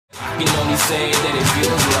can only say that it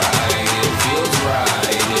feels right. It feels right.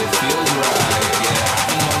 It feels right. Yeah, I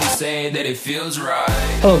can only say that it feels right.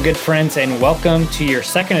 Hello, good friends, and welcome to your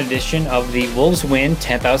second edition of the Wolves Win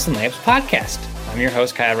 10,000 Layups podcast. I'm your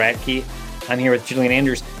host, Kyle Radke. I'm here with Julian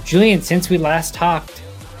Andrews. Julian, since we last talked,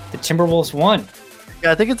 the Timberwolves won.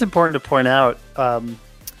 Yeah, I think it's important to point out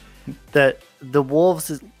that the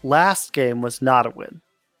Wolves' last game was not a win.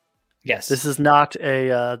 Yes. This is not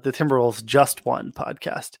a the Timberwolves just won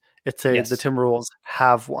podcast. It's a the Timberwolves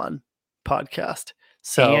have won podcast.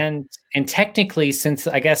 So and technically, since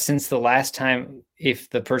the last time,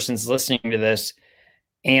 if the person's listening to this,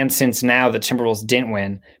 and since now the Timberwolves didn't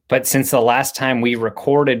win, but since the last time we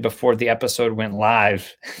recorded before the episode went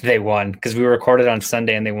live, they won because we recorded on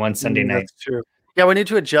Sunday and they won Sunday night. That's true. Yeah, we need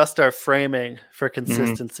to adjust our framing for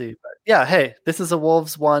consistency. But yeah, hey, this is a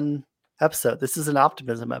Wolves One episode. This is an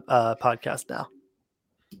optimism podcast now.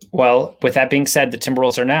 Well, with that being said, the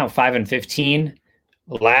Timberwolves are now 5-15,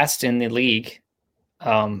 last in the league.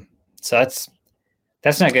 So that's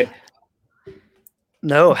not good.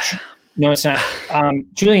 No, it's not.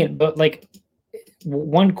 Julian, but like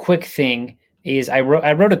one quick thing is I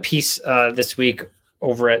wrote a piece this week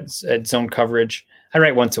over at Zone Coverage. I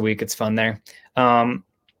write once a week. It's fun there.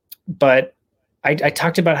 But I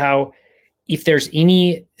talked about how if there's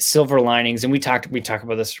any silver linings, and we talk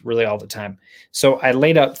about this really all the time. So I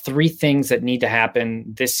laid out 3 things that need to happen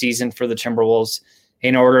this season for the Timberwolves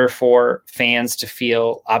in order for fans to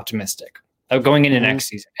feel optimistic of going into next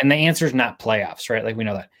season. And the answer is not playoffs, right? Like we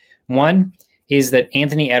know that. One is that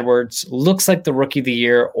Anthony Edwards looks like the rookie of the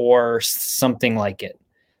year or something like it.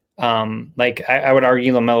 Like I would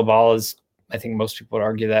argue LaMelo Ball is, I think most people would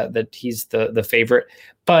argue that he's the favorite.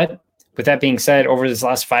 But with that being said, over his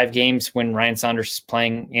last 5 games when Ryan Saunders is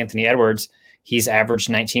playing Anthony Edwards, he's averaged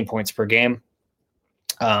 19 points per game.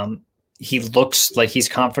 He looks like he's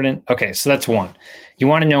confident. Okay, so that's one. You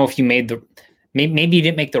want to know if you made maybe you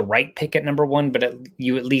didn't make the right pick at number 1, but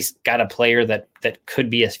you at least got a player that could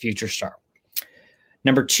be a future star.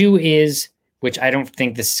 Number 2 is, which I don't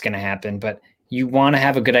think this is going to happen, but you want to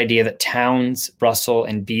have a good idea that Towns, Russell,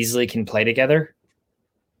 and Beasley can play together.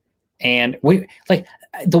 And we like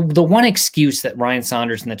the one excuse that Ryan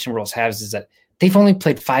Saunders and the Timberwolves has is that they've only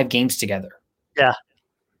played 5 games together. Yeah.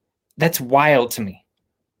 That's wild to me.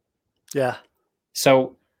 Yeah.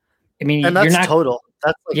 So, I mean, and that's you're not total.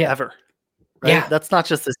 That's like ever. Right? Yeah. That's not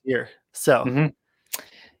just this year. So,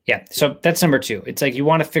 yeah. So that's number 2. It's like you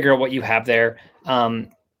want to figure out what you have there. And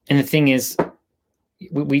the thing is,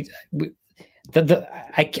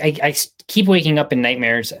 I keep waking up in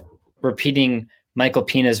nightmares repeating Michael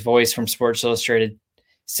Pina's voice from Sports Illustrated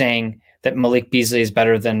saying that Malik Beasley is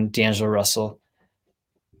better than D'Angelo Russell.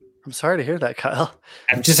 I'm sorry to hear that, Kyle.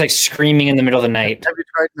 I'm just like screaming in the middle of the night. Have you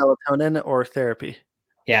tried melatonin or therapy?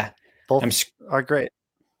 Yeah. Both are great.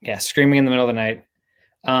 Yeah, screaming in the middle of the night.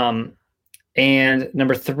 And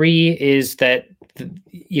number 3 is that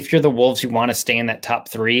if you're the Wolves, you want to stay in that top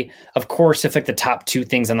 3. Of course, if like the top 2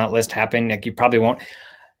 things on that list happen, like you probably won't.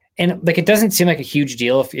 And like it doesn't seem like a huge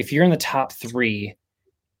deal. If you're in the top 3,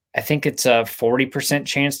 I think it's a 40%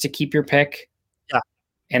 chance to keep your pick. Yeah.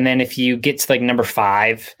 And then if you get to like number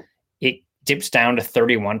 5, it dips down to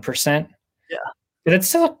 31%. Yeah. But that's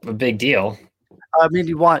still a big deal. I mean,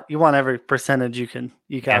 you want every percentage you can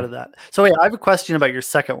eke out of that. So wait, I have a question about your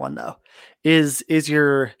second one though. Is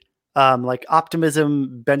your like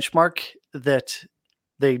optimism benchmark that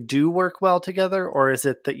they do work well together, or is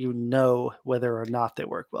it that you know whether or not they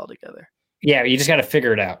work well together? Yeah, you just got to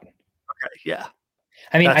figure it out. Okay, yeah.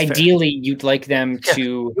 I mean, ideally, you'd like them to.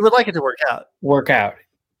 You would like it to work out,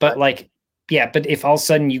 but like, yeah. But if all of a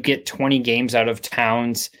sudden you get 20 games out of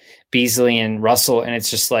Towns, Beasley, and Russell, and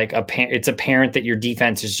it's just like it's apparent that your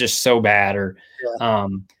defense is just so bad, or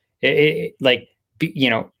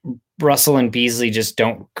Russell and Beasley just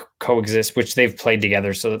don't coexist, which they've played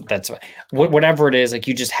together. So that's whatever it is, like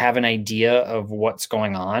you just have an idea of what's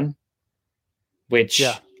going on, which,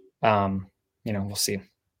 we'll see.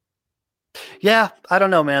 Yeah. I don't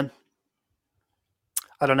know, man.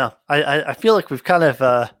 I don't know. I feel like we've kind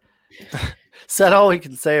of said all we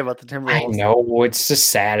can say about the Timberwolves. I know, it's just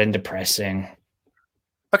sad and depressing.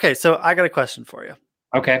 Okay. So I got a question for you.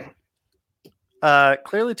 Okay.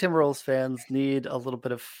 Clearly Timberwolves fans need a little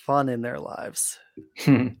bit of fun in their lives.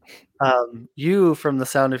 You, from the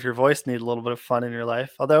sound of your voice, need a little bit of fun in your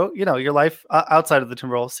life. Although, your life outside of the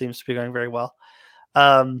Timberwolves seems to be going very well.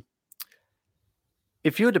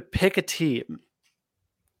 If you had to pick a team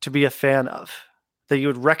to be a fan of that you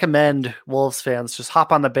would recommend Wolves fans just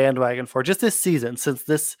hop on the bandwagon for just this season, since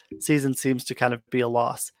this season seems to kind of be a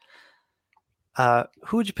loss,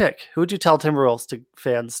 Who would you pick? Who would you tell Timberwolves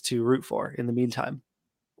fans to root for in the meantime?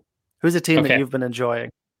 Who's a team that you've been enjoying?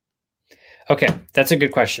 Okay, that's a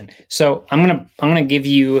good question. So I'm gonna give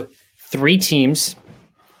you 3 teams.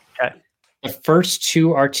 Okay. The first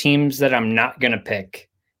 2 are teams that I'm not gonna pick,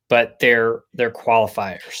 but they're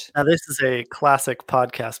qualifiers. Now this is a classic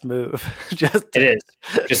podcast move. It is.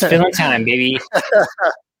 Just filling time, baby.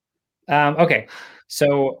 Okay.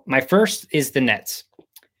 So my first is the Nets.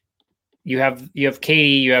 You have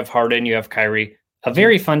Katie, you have Harden, you have Kyrie. A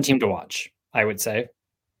very fun team to watch, I would say.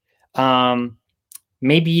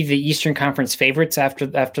 Maybe the Eastern Conference favorites after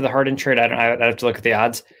the Harden trade. I'd have to look at the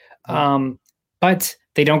odds. But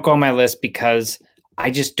they don't go on my list because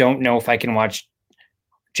I just don't know if I can watch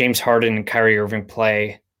James Harden and Kyrie Irving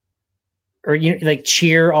play or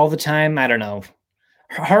cheer all the time. I don't know.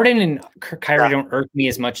 Harden and Kyrie don't irk me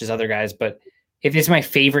as much as other guys, but if it's my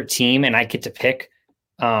favorite team and I get to pick,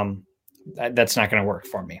 that's not going to work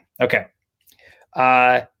for me. Okay.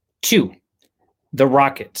 2, the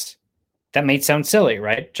Rockets. That may sound silly,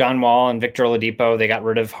 right? John Wall and Victor Oladipo, they got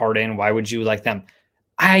rid of Harden. Why would you like them?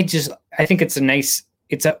 I think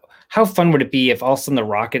how fun would it be if all of a sudden the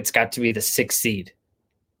Rockets got to be the 6th seed?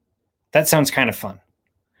 That sounds kind of fun.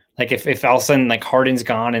 Like if all of a sudden like Harden's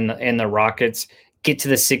gone and the Rockets get to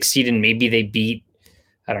the 6th seed and maybe they beat,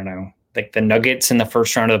 I don't know, like the Nuggets in the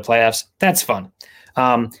first round of the playoffs. That's fun.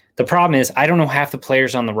 The problem is I don't know half the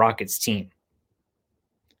players on the Rockets team.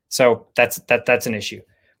 So that's an issue.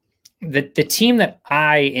 The team that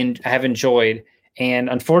I have enjoyed, and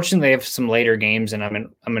unfortunately they have some later games, and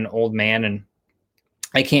I'm an old man and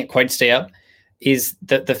I can't quite stay up, is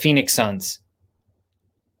the Phoenix Suns.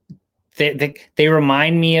 They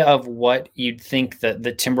remind me of what you'd think the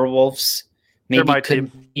Timberwolves maybe They're my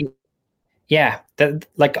could team. be. Yeah,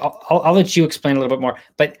 I'll let you explain a little bit more.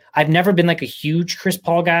 But I've never been like a huge Chris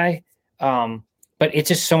Paul guy, but it's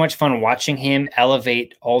just so much fun watching him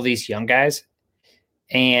elevate all these young guys.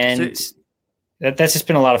 And that's just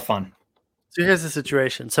been a lot of fun. So here's the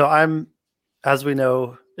situation. So I'm, as we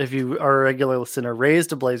know, if you are a regular listener,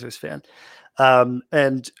 raised a Blazers fan,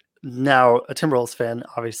 and now a Timberwolves fan,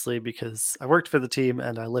 obviously, because I worked for the team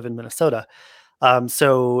and I live in Minnesota.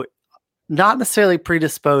 So not necessarily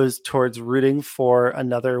predisposed towards rooting for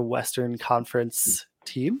another Western Conference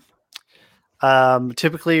team.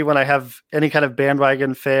 Typically, when I have any kind of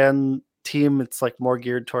bandwagon fan team, it's like more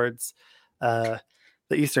geared towards the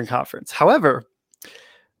Eastern Conference. However,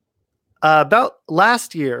 about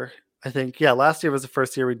last year, I think, last year was the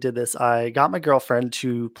first year we did this. I got my girlfriend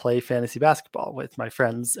to play fantasy basketball with my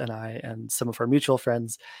friends and I and some of our mutual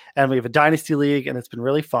friends. And we have a dynasty league and it's been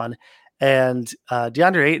really fun. And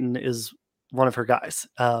DeAndre Ayton is one of her guys.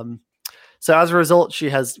 So as a result, she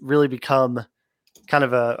has really become kind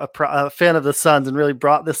of a fan of the Suns and really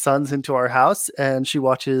brought the Suns into our house. And she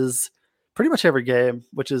watches pretty much every game,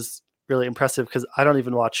 which is really impressive because I don't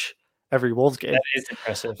even watch every Wolves game. That is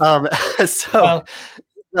impressive.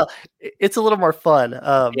 Well, it's a little more fun.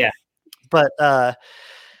 But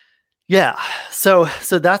so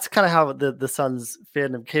that's kind of how the Suns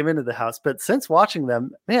fandom came into the house. But since watching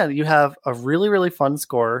them, man, you have a really, really fun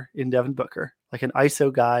scorer in Devin Booker, like an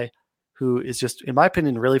ISO guy who is just, in my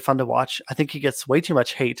opinion, really fun to watch. I think he gets way too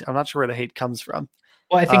much hate. I'm not sure where the hate comes from.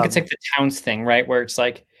 Well, I think it's like the Towns thing, right? Where it's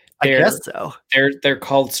like, I guess so. They're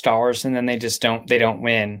called stars and then they don't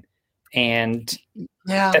win. And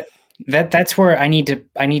that's where I need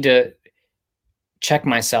to check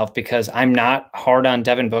myself because I'm not hard on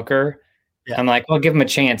Devin Booker. Yeah. I'm like, well, give him a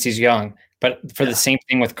chance. He's young. But for the same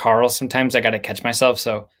thing with Carl, sometimes I got to catch myself.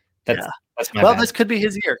 So that's my bad. This could be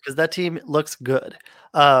his year because that team looks good.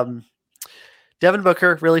 Devin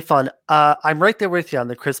Booker, really fun. I'm right there with you on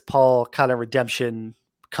the Chris Paul kind of redemption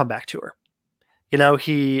comeback tour. You know,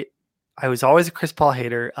 I was always a Chris Paul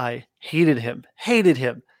hater. I hated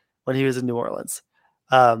him when he was in New Orleans.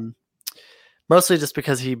 Mostly just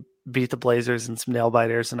because he beat the Blazers and some nail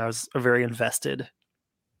biters, and I was a very invested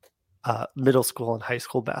middle school and high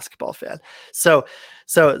school basketball fan.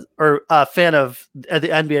 Or a fan of the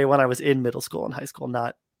NBA when I was in middle school and high school,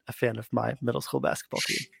 not a fan of my middle school basketball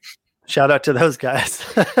team. Shout out to those guys.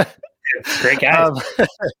 Great guys.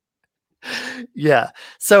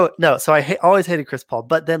 So I always hated Chris Paul,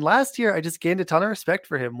 but then last year I just gained a ton of respect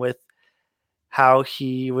for him with how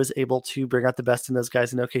he was able to bring out the best in those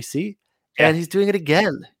guys in OKC. And he's doing it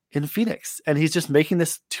again in Phoenix. And he's just making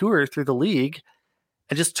this tour through the league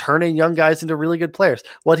and just turning young guys into really good players.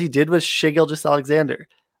 What he did was Shai Gilgeous-Alexander,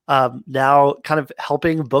 now kind of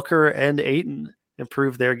helping Booker and Ayton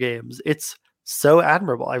improve their games. It's so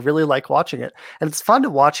admirable. I really like watching it. And it's fun to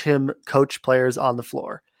watch him coach players on the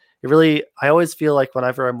floor. I always feel like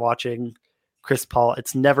whenever I'm watching Chris Paul.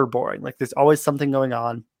 It's never boring. Like there's always something going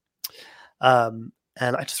on. And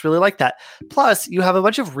I just really like that. Plus, you have a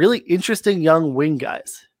bunch of really interesting young wing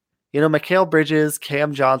guys. Mikal Bridges,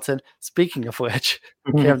 Cam Johnson. Speaking of which,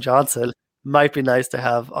 Cam Johnson might be nice to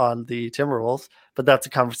have on the Timberwolves, but that's a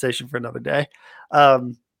conversation for another day. I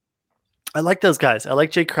like those guys. I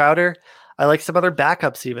like Jay Crowder. I like some other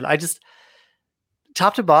backups even. I just,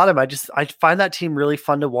 top to bottom, I find that team really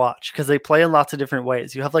fun to watch because they play in lots of different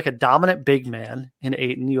ways. You have like a dominant big man in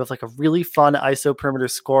Ayton. You have like a really fun ISO perimeter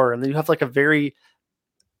scorer. And then you have like a very,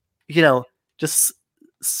 just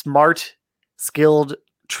smart, skilled,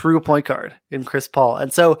 true point guard in Chris Paul.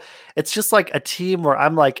 And so it's just like a team where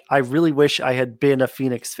I'm like, I really wish I had been a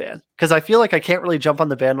Phoenix fan because I feel like I can't really jump on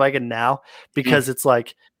the bandwagon now because it's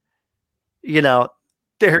like,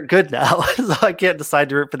 they're good now. So I can't decide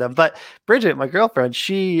to root for them. But Bridget, my girlfriend,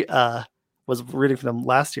 she was rooting for them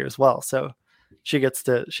last year as well. So she gets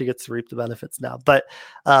to reap the benefits now. But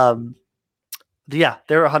yeah,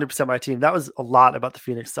 they're 100% my team. That was a lot about the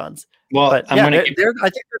Phoenix Suns. Well, but I think they're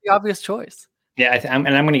the obvious choice. Yeah, I'm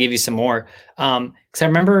going to give you some more. Because I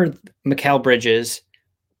remember Mikal Bridges.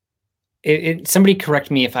 Somebody correct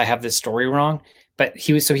me if I have this story wrong, but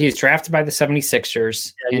he was drafted by the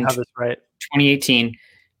 76ers you have this right. 2018.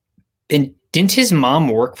 And didn't his mom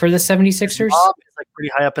work for the 76ers? His mom is like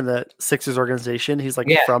pretty high up in the Sixers organization. He's like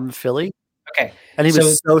from Philly. Okay. And he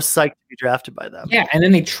was so psyched to be drafted by them. Yeah, and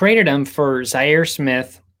then they traded him for Zaire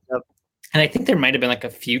Smith. Yep. And I think there might have been like a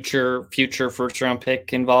future first round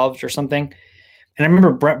pick involved or something. And I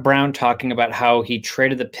remember Brett Brown talking about how he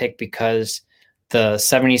traded the pick because the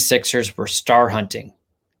 76ers were star hunting,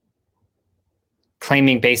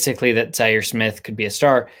 claiming basically that Zaire Smith could be a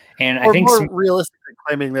star. And I think more realistically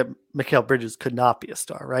claiming that Mikal Bridges could not be a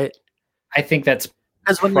star, right? I think that's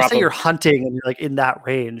because when you say you're hunting and you're like in that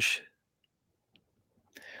range.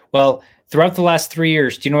 Well, throughout the last 3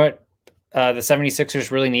 years, do you know what the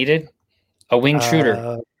 76ers really needed? A wing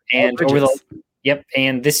shooter. And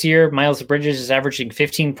and this year, Miles Bridges is averaging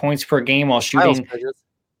 15 points per game while shooting.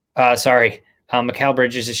 Mikal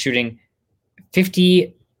Bridges is shooting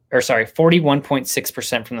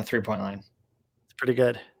 41.6% from the 3-point line. It's pretty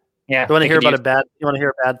good. Yeah. You want to hear a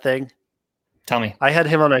bad thing? Tell me. I had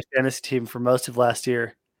him on my fantasy team for most of last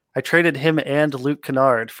year. I traded him and Luke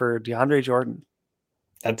Kennard for DeAndre Jordan.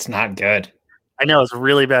 That's not good. I know, it's a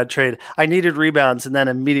really bad trade. I needed rebounds, and then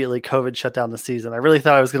immediately COVID shut down the season. I really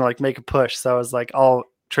thought I was going to make a push, so I was like, I'll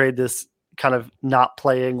trade this kind of not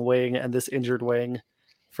playing wing and this injured wing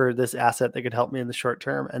for this asset that could help me in the short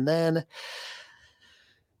term. And then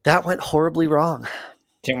that went horribly wrong.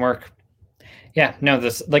 Didn't work. Yeah, no.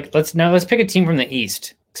 Let's pick a team from the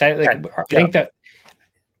East. I think that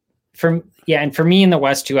for me in the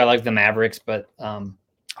West too, I like the Mavericks, but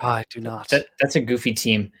I do not. That's a goofy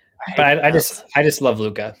team. But I just love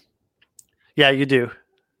Luka. Yeah, you do.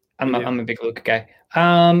 I'm a big Luka guy.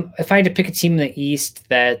 If I had to pick a team in the East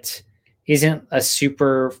that isn't a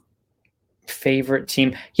super favorite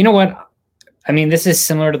team, you know what? I mean, this is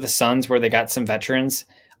similar to the Suns where they got some veterans,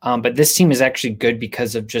 but this team is actually good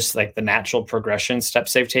because of just like the natural progression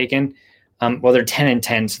steps they've taken. Well, they're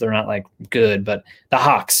 10-10, so they're not like good, but the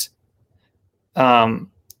Hawks.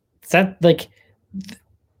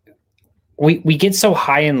 We get so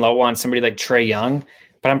high and low on somebody like Trae Young,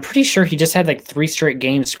 but I'm pretty sure he just had like 3 straight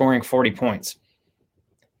games scoring 40 points.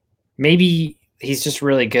 Maybe he's just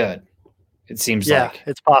really good. It seems like. Yeah,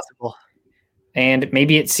 it's possible. And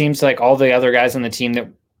maybe it seems like all the other guys on the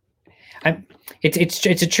team it's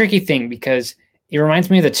a tricky thing because it reminds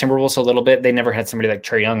me of the Timberwolves a little bit. They never had somebody like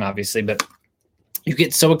Trae Young, obviously, but you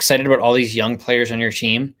get so excited about all these young players on your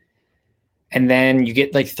team. And then you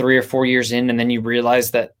get like 3 or 4 years in, and then you realize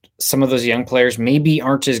that some of those young players maybe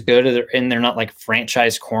aren't as good, and they're not like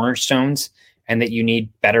franchise cornerstones, and that you need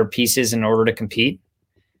better pieces in order to compete.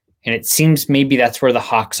 And it seems maybe that's where the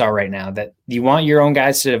Hawks are right now, that you want your own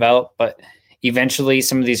guys to develop, but eventually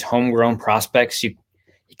some of these homegrown prospects, you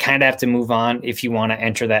kind of have to move on if you want to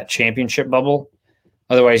enter that championship bubble.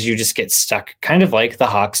 Otherwise, you just get stuck, kind of like the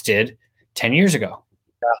Hawks did 10 years ago.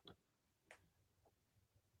 Yeah.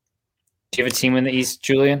 Do you have a team in the East,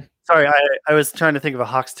 Julian? Sorry, I was trying to think of a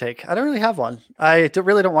Hawks take. I don't really have one. I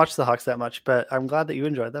really don't watch the Hawks that much, but I'm glad that you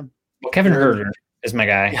enjoyed them. Well, Kevin Huerter is my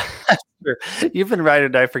guy. Yeah, sure. You've been ride or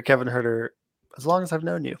die for Kevin Huerter as long as I've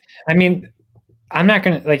known you. I mean, I'm not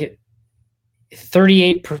going to like it.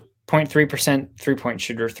 38.3% 3-point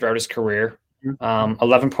shooter throughout his career.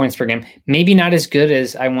 11 points per game. Maybe not as good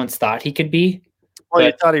as I once thought he could be. Well,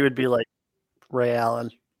 you thought he would be like Ray Allen.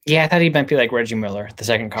 Yeah, I thought he might be like Reggie Miller, the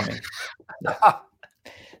second coming.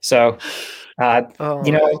 So, I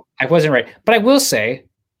wasn't right. But I will say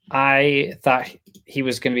I thought he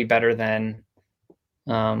was going to be better than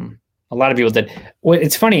a lot of people did. Well,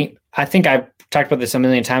 it's funny. I think I've talked about this a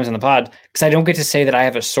million times on the pod because I don't get to say that I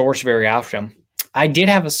have a source very often. I did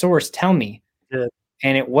have a source tell me,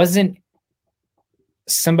 and it wasn't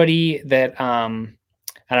somebody that I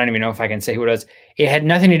don't even know if I can say who it was. It had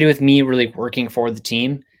nothing to do with me really working for the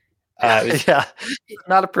team. Yeah,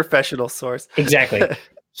 not a professional source. Exactly.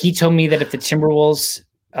 He told me that if the Timberwolves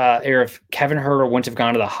or if Kevin Huerter wouldn't have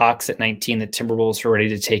gone to the Hawks at 19, the Timberwolves were ready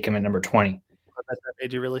to take him at number 20. That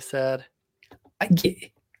made you really sad.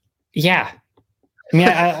 Yeah. I mean,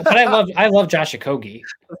 but I love Josh Okogie.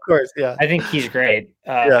 Of course, yeah. I think he's great.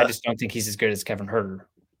 I just don't think he's as good as Kevin Huerter.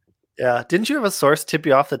 Yeah. Didn't you have a source tip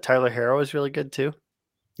you off that Tyler Herro is really good too?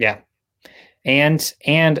 Yeah. And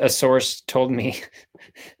a source told me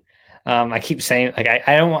I keep saying like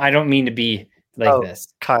I don't mean to be like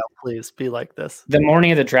this. Kyle, please be like this. The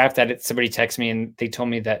morning of the draft somebody texted me and they told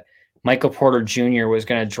me that Michael Porter Jr. was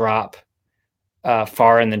going to drop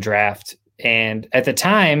far in the draft. And at the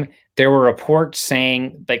time, there were reports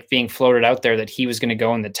saying, like being floated out there, that he was going to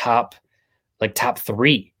go in the top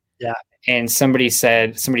 3. Yeah. And somebody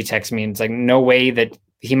texted me and it's like, no way, that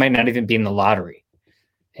he might not even be in the lottery.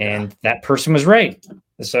 And that person was right.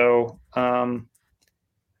 So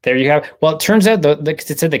there you have. Well, it turns out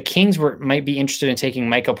it said the Kings might be interested in taking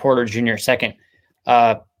Michael Porter Jr. second,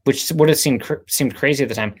 which would have seemed crazy at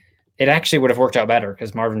the time. It actually would have worked out better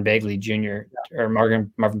because Marvin Bagley Jr. or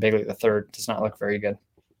Marvin Bagley III does not look very good.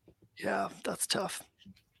 Yeah, that's tough.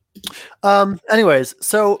 Anyways,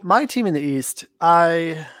 so my team in the East,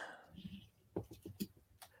 I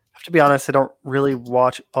have to be honest, I don't really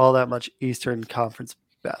watch all that much Eastern Conference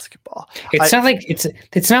basketball. It's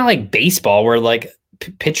not like baseball where like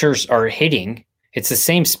pitchers are hitting. It's the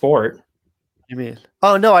same sport. You mean?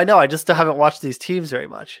 Oh no, I know. I just haven't watched these teams very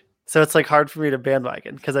much. So it's like hard for me to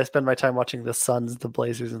bandwagon because I spend my time watching the Suns, the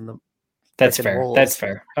Blazers, and the. That's fair. Wolves. That's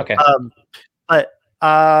fair. Okay.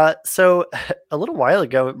 So a little while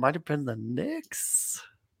ago, it might have been the Knicks.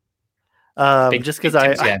 Just because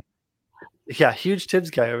yeah, huge Tibbs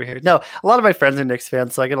guy over here. No, a lot of my friends are Knicks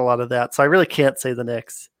fans, so I get a lot of that. So I really can't say the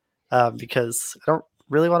Knicks because I don't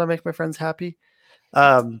really want to make my friends happy.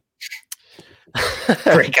 Great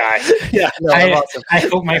guy. Yeah, no, awesome. I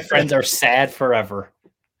hope my friends are sad forever.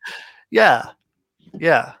 Yeah,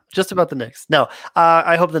 just about the Knicks. No,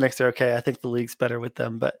 I hope the Knicks are okay. I think the league's better with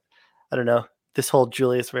them, but I don't know. This whole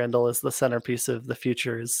Julius Randle is the centerpiece of the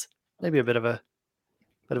future is maybe a bit of a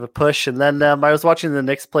push. And then I was watching the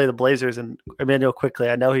Knicks play the Blazers, and Emmanuel Quickley,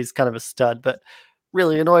 I know he's kind of a stud, but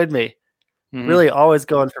really annoyed me. Mm-hmm. Really always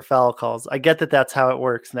going for foul calls. I get that that's how it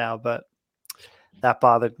works now, but that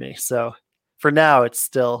bothered me. So for now, it's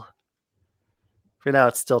still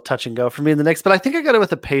touch and go for me in the Knicks, but I think I got it with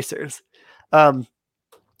the Pacers.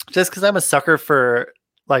 Just because I'm a sucker for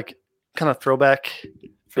like kind of throwback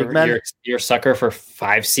big men. You're a sucker for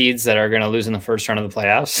 5 seeds that are going to lose in the first round of the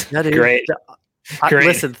playoffs. That is, Great.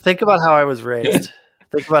 Listen, think about how I was raised.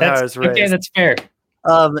 Okay, that's fair.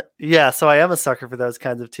 Yeah, so I am a sucker for those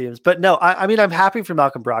kinds of teams. But no, I mean, I'm happy for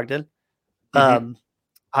Malcolm Brogdon.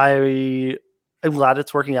 Mm-hmm. I'm glad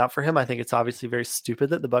it's working out for him. I think it's obviously very stupid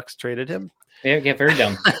that the Bucks traded him. Yeah, very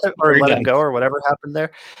dumb. Or let him go or whatever happened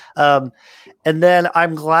there. And then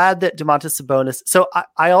I'm glad that Domantas Sabonis. So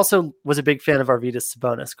I also was a big fan of Arvydas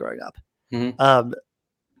Sabonis growing up. Mm-hmm.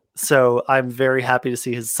 So I'm very happy to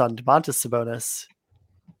see his son Domantas Sabonis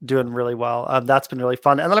doing really well. That's been really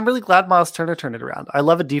fun. And then I'm really glad Miles Turner turned it around. I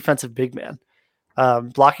love a defensive big man.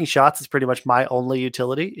 Blocking shots is pretty much my only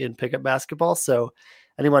utility in pickup basketball. So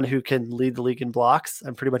anyone who can lead the league in blocks,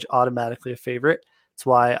 I'm pretty much automatically a favorite. That's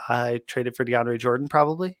why I traded for DeAndre Jordan,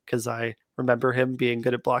 probably, because I remember him being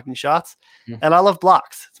good at blocking shots. Mm-hmm. And I love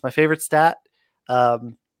blocks. It's my favorite stat.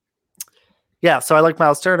 Yeah, so I like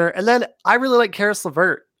Miles Turner. And then I really like Karis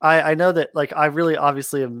LeVert. I know that, like, I really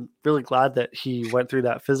obviously am really glad that he went through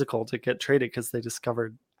that physical to get traded because they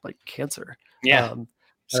discovered, like, cancer. Yeah. I'm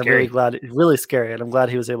really glad. It's really scary. And I'm glad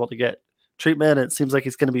he was able to get treatment. And it seems like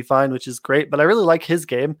he's going to be fine, which is great. But I really like his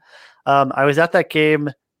game. I was at that game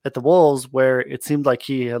at the Wolves where it seemed like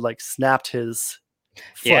he had, like, snapped his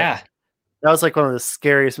foot. Yeah. That was, like, one of the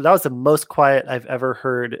scariest. That was the most quiet I've ever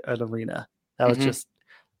heard an arena. That was just,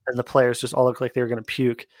 and the players just all looked like they were going to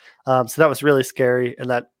puke. So that was really scary. And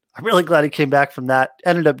that I'm really glad he came back from that.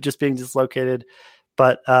 Ended up just being dislocated.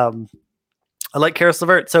 But I like Karis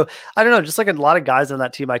LeVert. So I don't know, just like a lot of guys on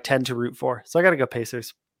that team I tend to root for. So I got to go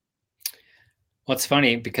Pacers. Well, it's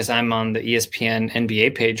funny because I'm on the ESPN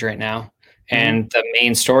NBA page right now. And the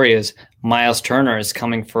main story is Miles Turner is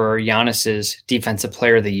coming for Giannis's Defensive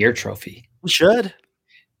Player of the Year trophy. We should.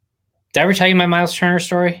 Did I ever tell you my Miles Turner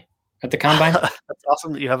story? at the combine. That's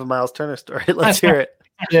awesome that you have a Miles Turner story. Let's hear it.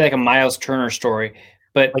 It's not like a Miles Turner story,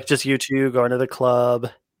 but Like just you two going to the club.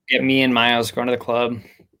 get me and Miles going to the club.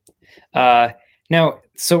 Now,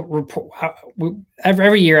 so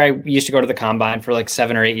every year I used to go to the combine for like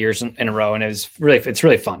 7 or 8 years in a row, and it's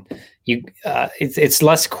really fun. It's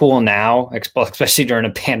less cool now, especially during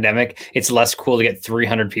a pandemic. It's less cool to get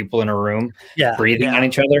 300 people in a room breathing on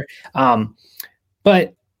each other.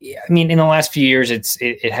 But I mean, in the last few years,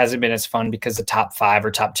 it hasn't been as fun because the top 5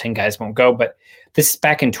 or top 10 guys won't go. But this is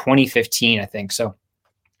back in 2015, I think. So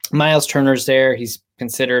Miles Turner's there. He's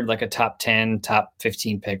considered like a top 10, top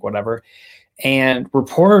 15 pick, whatever. And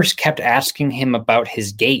reporters kept asking him about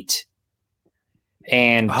his gait.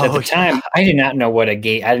 And at the time, I did not know what a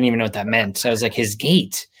gait. I didn't even know what that meant. So I was like, his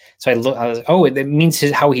gait. So I was it means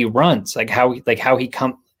how he runs, how he runs,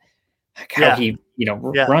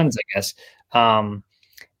 I guess.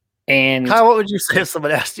 And Kyle, what would you say if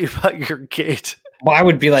someone asked you about your gait? Well, I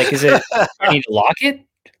would be like, I need to lock it?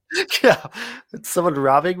 Yeah. Is someone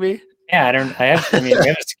robbing me? Yeah, I have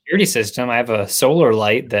a security system. I have a solar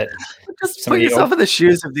light that just put yourself in the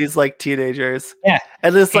shoes of these like teenagers. Yeah.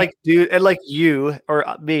 And this like dude, and like you or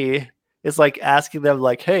me is like asking them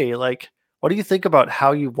like, hey, like, what do you think about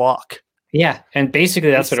how you walk? Yeah. And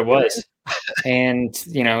basically that's what it was. And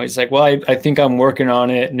it's like, well, I think I'm working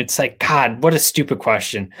on it. And it's like, God, what a stupid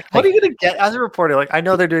question. What are you going to get as a reporter? Like, I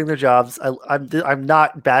know they're doing their jobs. I'm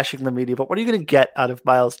not bashing the media, but what are you going to get out of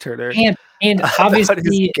Miles Turner? And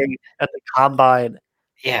obviously at the combine.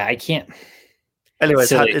 Yeah, I can't.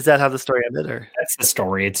 Anyways, is that how the story ended? Or that's the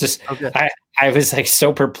story. It's just I was like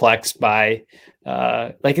so perplexed by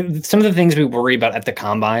like some of the things we worry about at the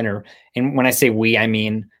combine, and when I say we, I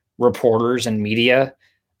mean reporters and media.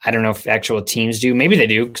 I don't know if actual teams do. Maybe they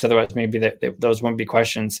do, because otherwise maybe those won't be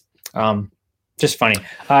questions. Just funny.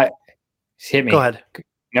 Hit me. Go ahead.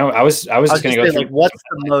 No, I was just going to go through. Like,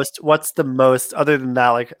 what's the most, other than that,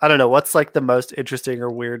 like, I don't know, what's like the most interesting or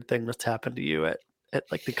weird thing that's happened to you at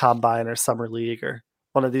like the combine or summer league or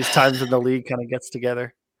one of these times when the league kind of gets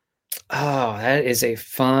together? Oh, that is a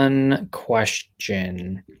fun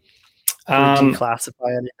question. Do you classify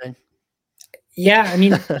anything? Yeah, I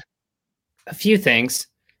mean, a few things.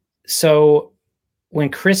 So when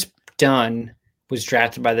Chris Dunn was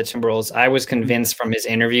drafted by the Timberwolves, I was convinced from his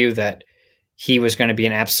interview that he was going to be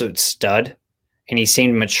an absolute stud, and he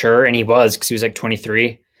seemed mature, and he was, because he was like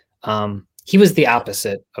 23. He was the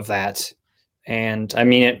opposite of that. And I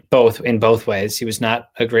mean it in both ways. He was not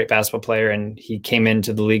a great basketball player, and he came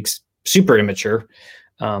into the league super immature.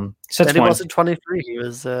 So that's he wasn't 23. He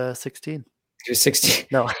was 16. He was 16.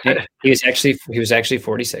 No, he was actually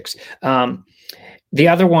 46. The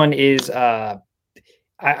other one is I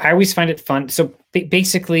always find it fun. So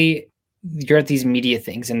basically, you're at these media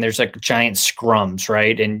things, and there's like giant scrums,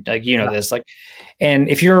 right? And like this, like, and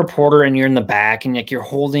if you're a reporter and you're in the back and like you're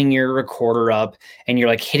holding your recorder up and you're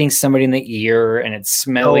like hitting somebody in the ear and it's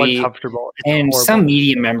smelly, uncomfortable, and horrible. Some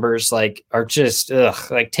media members like are just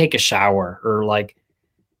like take a shower or like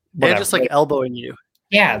they're just like elbowing you.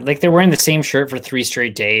 Yeah, like they're wearing the same shirt for 3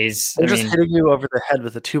 straight days. They're just hitting you over the head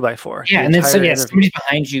with a 2x4. Yeah, and then somebody's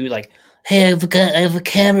behind you like, hey, I have a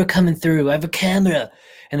camera coming through. I have a camera.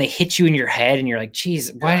 And they hit you in your head, and you're like,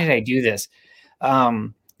 geez, why did I do this?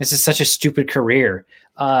 This is such a stupid career.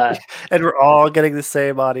 And we're all getting the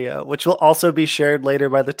same audio, which will also be shared later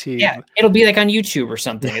by the team. Yeah, it'll be like on YouTube or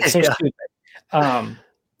something. It's so stupid.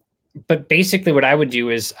 But basically what I would do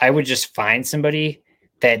is I would just find somebody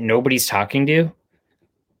that nobody's talking to.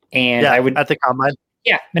 And I would at the combine.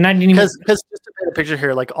 Yeah. And I didn't even because just to paint a picture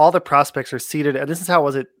here, like all the prospects are seated, and this is how it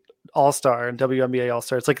was at All-Star and WNBA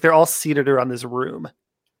All-Star. It's like they're all seated around this room.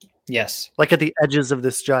 Yes. Like at the edges of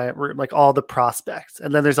this giant room, like all the prospects.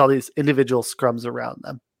 And then there's all these individual scrums around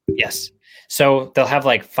them. Yes. So they'll have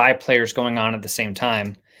like 5 players going on at the same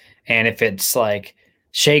time. And if it's like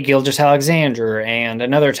Shea Gilgeous-Alexander and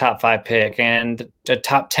another top 5 pick and a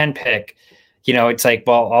top 10 pick, it's like,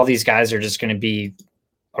 well, all these guys are just going to be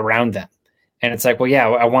around them. And it's like, well, yeah,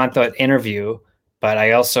 I want the interview, but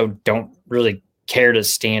I also don't really care to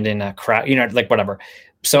stand in a crowd, like whatever.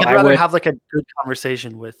 So I'd rather have like a good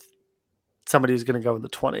conversation with somebody who's going to go in the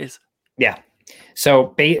 20s. Yeah.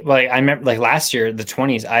 So like I remember like last year, the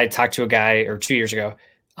 20s, I talked to a guy, or 2 years ago.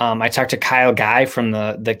 I talked to Kyle Guy from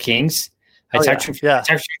the Kings. I talked to him for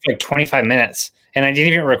like 25 minutes, and I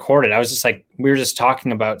didn't even record it. I was just like, we were just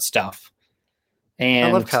talking about stuff. And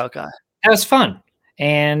I love Kyle Guy. That was fun.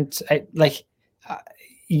 And I like,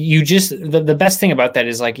 you just, the best thing about that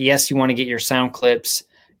is like, yes, you want to get your sound clips,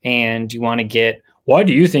 and you want to get, why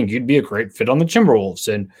do you think you'd be a great fit on the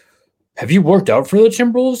Timberwolves? And have you worked out for the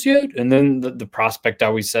Timberwolves yet? And then the prospect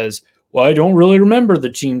always says, well, I don't really remember the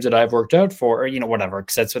teams that I've worked out for, or, whatever,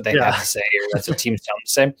 because that's what they Yeah. have to say, or that's what teams tell them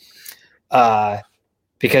to say.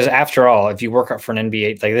 Because after all, if you work out for an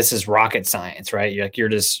NBA, like, this is rocket science, right? You're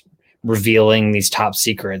just revealing these top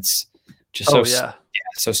secrets. Just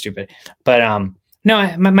so stupid. But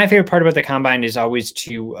no, my favorite part about the combine is always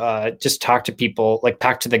to just talk to people, like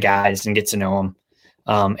talk to the guys and get to know them.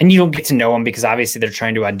 And you don't get to know them because obviously they're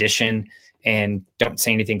trying to audition and don't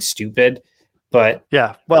say anything stupid. But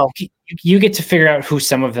yeah, well, you get to figure out who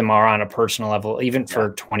some of them are on a personal level, even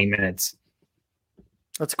for 20 minutes.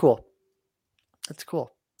 That's cool. That's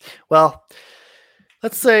cool. Well,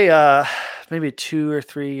 let's say maybe 2 or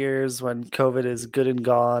 3 years when COVID is good and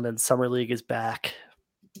gone and Summer League is back.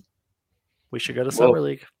 We should go to Summer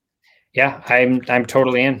League. Yeah, I'm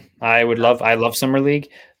totally in. I love Summer League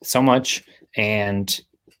so much. And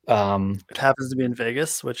it happens to be in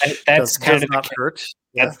Vegas, which does not hurt.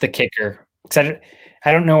 That's the kicker. Because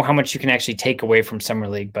I don't know how much you can actually take away from Summer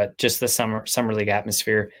League, but just the Summer League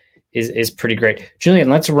atmosphere is pretty great. Julian,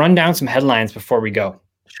 let's run down some headlines before we go.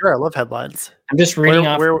 Sure, I love headlines. I'm just reading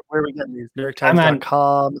off. Where are we getting these?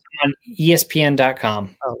 NewYorkTimes.com. I'm on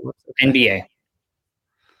ESPN.com. Oh, okay. NBA.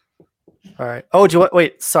 All right. Oh, do you want?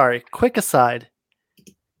 Wait, sorry. Quick aside.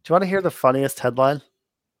 Do you want to hear the funniest headline?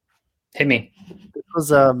 Hit me. It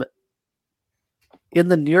was in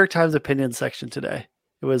the New York Times opinion section today.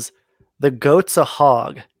 It was, "The GOAT's a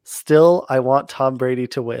hog. Still, I want Tom Brady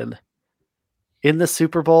to win. In the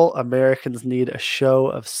Super Bowl, Americans need a show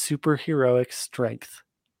of superheroic strength."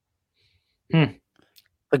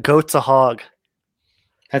 The GOAT's a hog.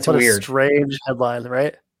 That's what weird. A strange headline,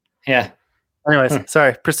 right? Yeah. Anyways,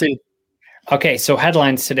 sorry. Proceed. Okay, so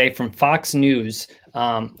headlines today from Fox News.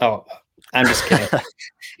 I'm just kidding.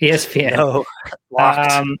 ESPN. No.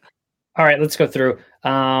 All right, let's go through.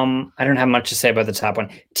 I don't have much to say about the top one.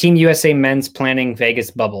 Team USA men's planning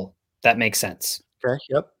Vegas bubble. That makes sense. Okay.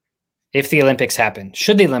 Yep. If the Olympics happen,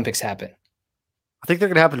 should the Olympics happen? I think they're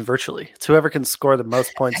going to happen virtually. It's whoever can score the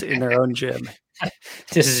most points in their own gym.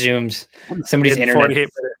 Just zooms. Somebody's in internet. 48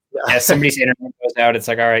 minutes. Yeah, somebody's internet goes out. It's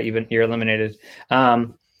like, all right, you're eliminated. All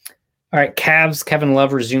right, Cavs. Kevin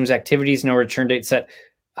Love resumes activities. No return date set.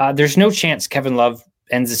 There's no chance Kevin Love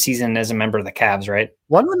ends the season as a member of the Cavs, right?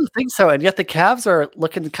 One wouldn't think so, and yet the Cavs are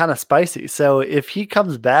looking kind of spicy. So if he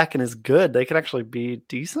comes back and is good, they could actually be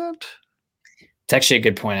decent. It's actually a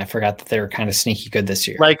good point. I forgot that they were kind of sneaky good this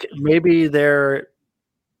year. Like maybe they're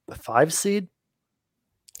a 5 seed.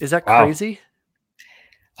 Is that crazy?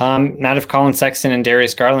 Not if Colin Sexton and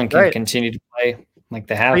Darius Garland can continue to play like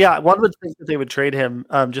they have. Yeah, one would think that they would trade him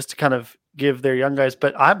just to kind of give their young guys.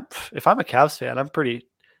 But if I'm a Cavs fan, I'm pretty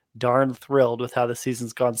darn thrilled with how the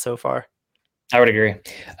season's gone so far. I would agree.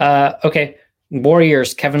 Okay,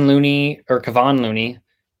 Warriors. Kevon Looney,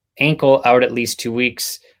 ankle out at least 2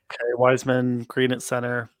 weeks. Okay, Wiseman, Green at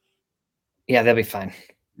center. Yeah, they'll be fine.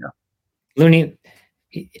 Yeah, Looney.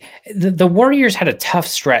 The Warriors had a tough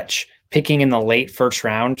stretch picking in the late first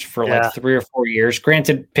round for like 3 or 4 years.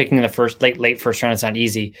 Granted, picking in the late first round is not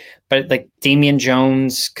easy, but like Damian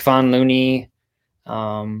Jones, Kevon Looney,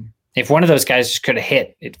 if one of those guys just could have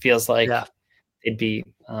hit, it feels like they'd be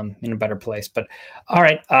in a better place. But all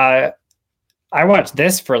right, I watched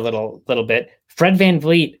this for a little bit. Fred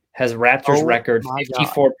VanVleet has Raptors record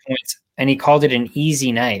 54 points, and he called it an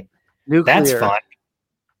easy night. That's fun.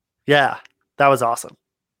 Yeah, that was awesome.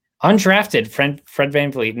 Undrafted, Fred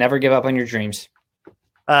VanVleet. Never give up on your dreams.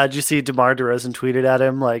 Did you see DeMar DeRozan tweeted at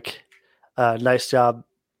him like, "Nice job,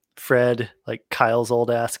 Fred." Like Kyle's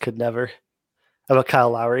old ass could never. How about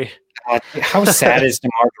Kyle Lowry? How sad is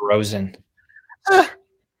DeMar DeRozan?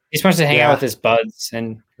 He's supposed to hang out with his buds,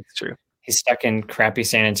 and it's true. He's stuck in crappy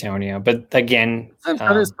San Antonio. But again,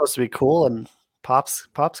 it's supposed to be cool, and Pop's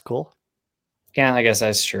cool. Yeah, I guess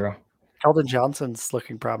that's true. Keldon Johnson's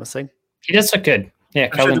looking promising. He does look good. Yeah,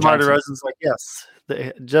 Keldon DeMar DeRozan's like, yes,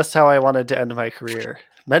 just how I wanted to end my career,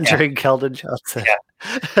 mentoring Keldon Johnson.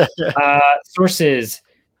 Yeah. Sources: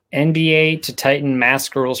 NBA to tighten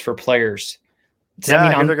mask rules for players. Does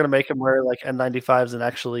that mean they're going to make him wear like N95s and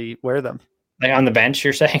actually wear them? Like on the bench,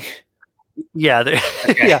 you're saying? Yeah,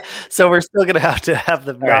 yeah. So we're still going to have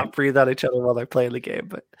them not breathe on each other while they're playing the game.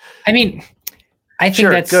 But I mean, I think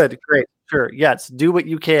that's good, great, sure. Yes, do what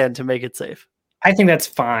you can to make it safe. I think that's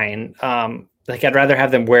fine. Like I'd rather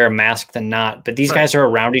have them wear a mask than not. But these guys are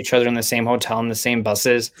around each other in the same hotel, in the same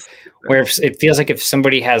buses, where it feels like if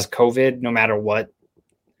somebody has COVID, no matter what,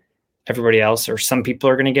 everybody else or some people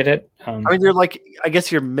are going to get it. I mean, I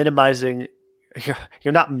guess you're minimizing.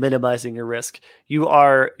 You're not minimizing your risk. You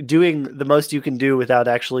are doing the most you can do without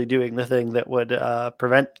actually doing the thing that would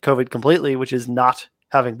prevent COVID completely, which is not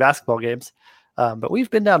having basketball games. But we've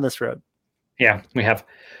been down this road. Yeah, we have.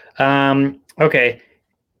 Okay.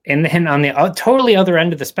 And then on the totally other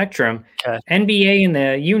end of the spectrum, NBA and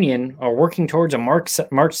the Union are working towards a March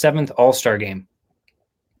 7th All-Star game.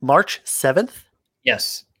 March 7th?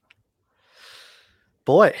 Yes.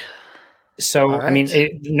 Boy. So, right. I mean,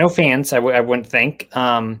 no fans, I wouldn't think.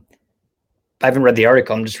 I haven't read the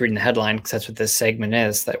article. I'm just reading the headline because that's what this segment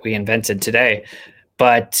is that we invented today.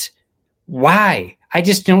 But why? I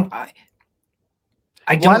just don't.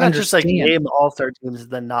 I don't Why not understand. just name all-star teams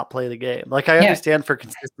and then not play the game? I understand for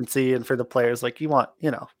consistency and for the players. You want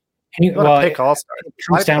to pick all-stars. It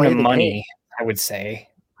comes down to money, I would say.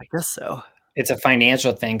 I guess so. It's a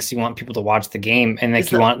financial thing, so you want people to watch the game, and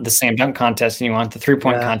you want the slam dunk contest, and you want the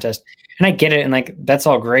 3-point contest. And I get it, and that's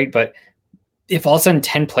all great, but if all of a sudden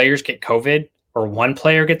 10 players get COVID or one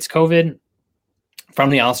player gets COVID from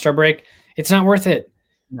the All-Star break, it's not worth it.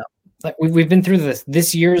 No. We've been through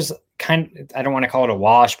this year's I don't want to call it a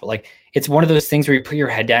wash, but it's one of those things where you put your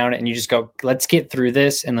head down and you just go, let's get through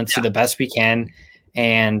this and let's do the best we can.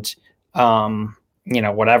 And,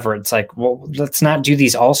 whatever. It's well, let's not do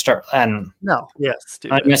these all-star and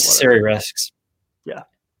unnecessary risks. Yeah.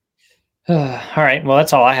 All right. Well,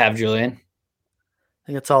 that's all I have, Julian. I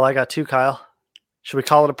think that's all I got too, Kyle. Should we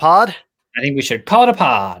call it a pod? I think we should call it a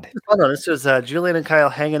pod. Oh, no, this was Julian and Kyle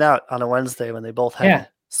hanging out on a Wednesday when they both had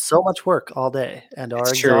so much work all day and are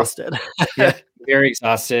exhausted. Yeah, very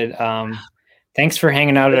exhausted. Thanks for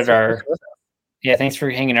hanging out at our. Yeah, thanks for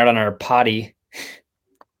hanging out on our potty.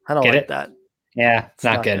 I don't like that. Yeah, it's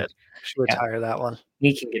not good. Should retire that one.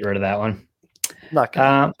 We can get rid of that one. Not good.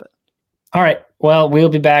 All right. Well, we'll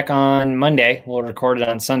be back on Monday. We'll record it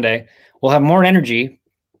on Sunday. We'll have more energy,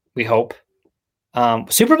 we hope.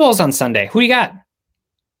 Super Bowl's on Sunday. Who do you got?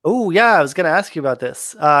 Oh, yeah. I was going to ask you about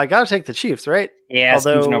this. I got to take the Chiefs, right? Yeah,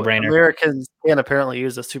 although no-brainer. Americans can apparently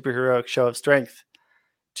use a superheroic show of strength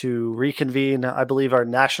to reconvene, I believe, our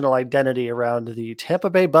national identity around the Tampa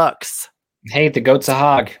Bay Bucks. Hey, the goat's a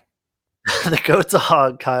hog. The goat's a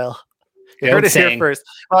hog, Kyle. You heard it here first.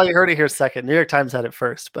 Well, you heard it here second. New York Times had it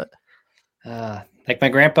first, but like my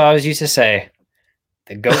grandpa always used to say,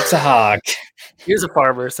 the goat's a hog. He was a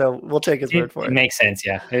farmer, so we'll take his word for it. It makes sense,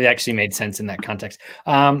 yeah. It actually made sense in that context.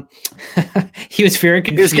 He was very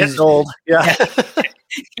confused. He was getting old. Yeah.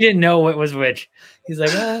 He didn't know what was which. He's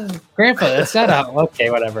like, Grandpa, that's not a... Okay,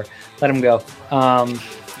 whatever. Let him go. All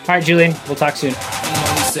right, Julian, we'll talk soon.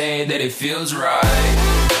 Say that it feels right.